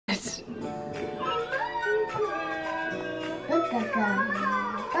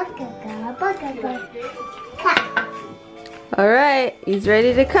Cut. All right, he's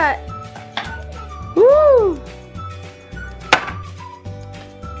ready to cut. Woo!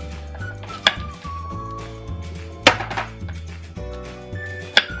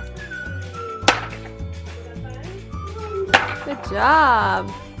 Good job.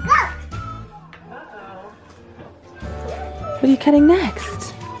 What are you cutting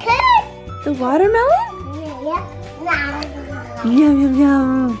next? The watermelon? Yeah. Yum, yum,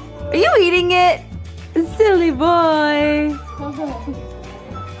 yum. Are you eating it? Silly boy.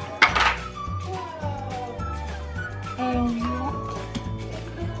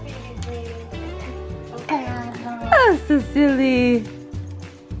 Oh, so silly.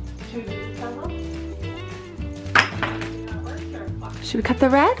 Should we cut the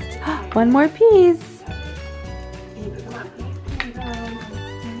rest? One more piece.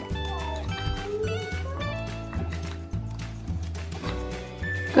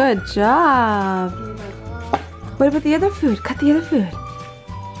 Good job. What about the other food? Cut the other food.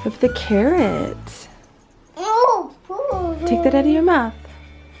 What about the carrot? Take that out of your mouth.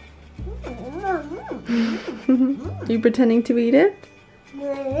 Are you pretending to eat it?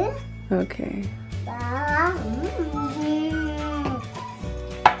 Okay.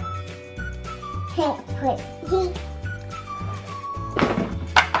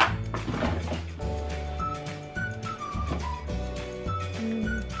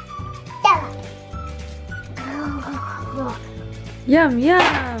 Yum, yum.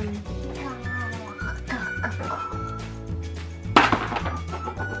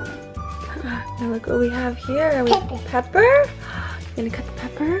 Now look what we have here. We have pepper. You gonna cut the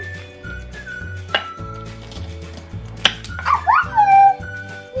pepper?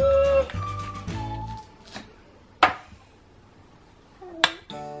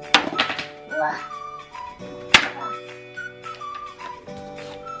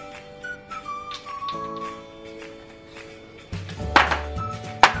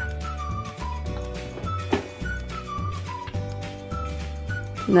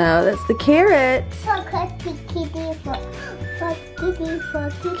 No, that's the carrot.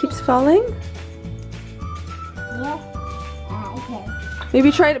 Keeps falling? Yeah. Okay. Maybe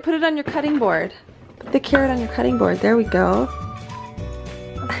try to put it on your cutting board. Put the carrot on your cutting board. There we go.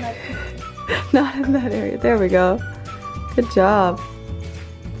 Not in that area. There we go. Good job.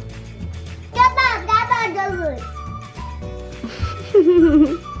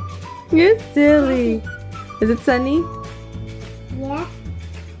 You're silly. Is it sunny? Yeah.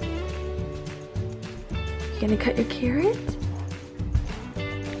 You gonna cut your carrot?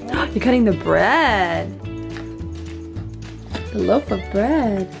 You're cutting the bread. The loaf of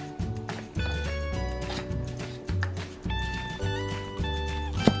bread.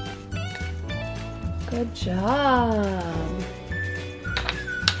 Good job.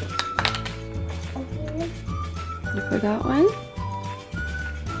 You forgot one?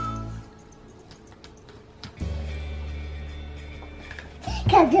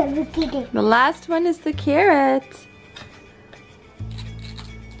 The last one is the carrot.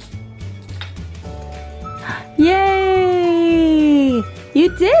 Yay! You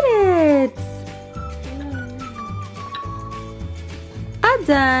did it! I'm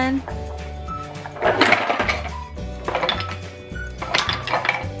done.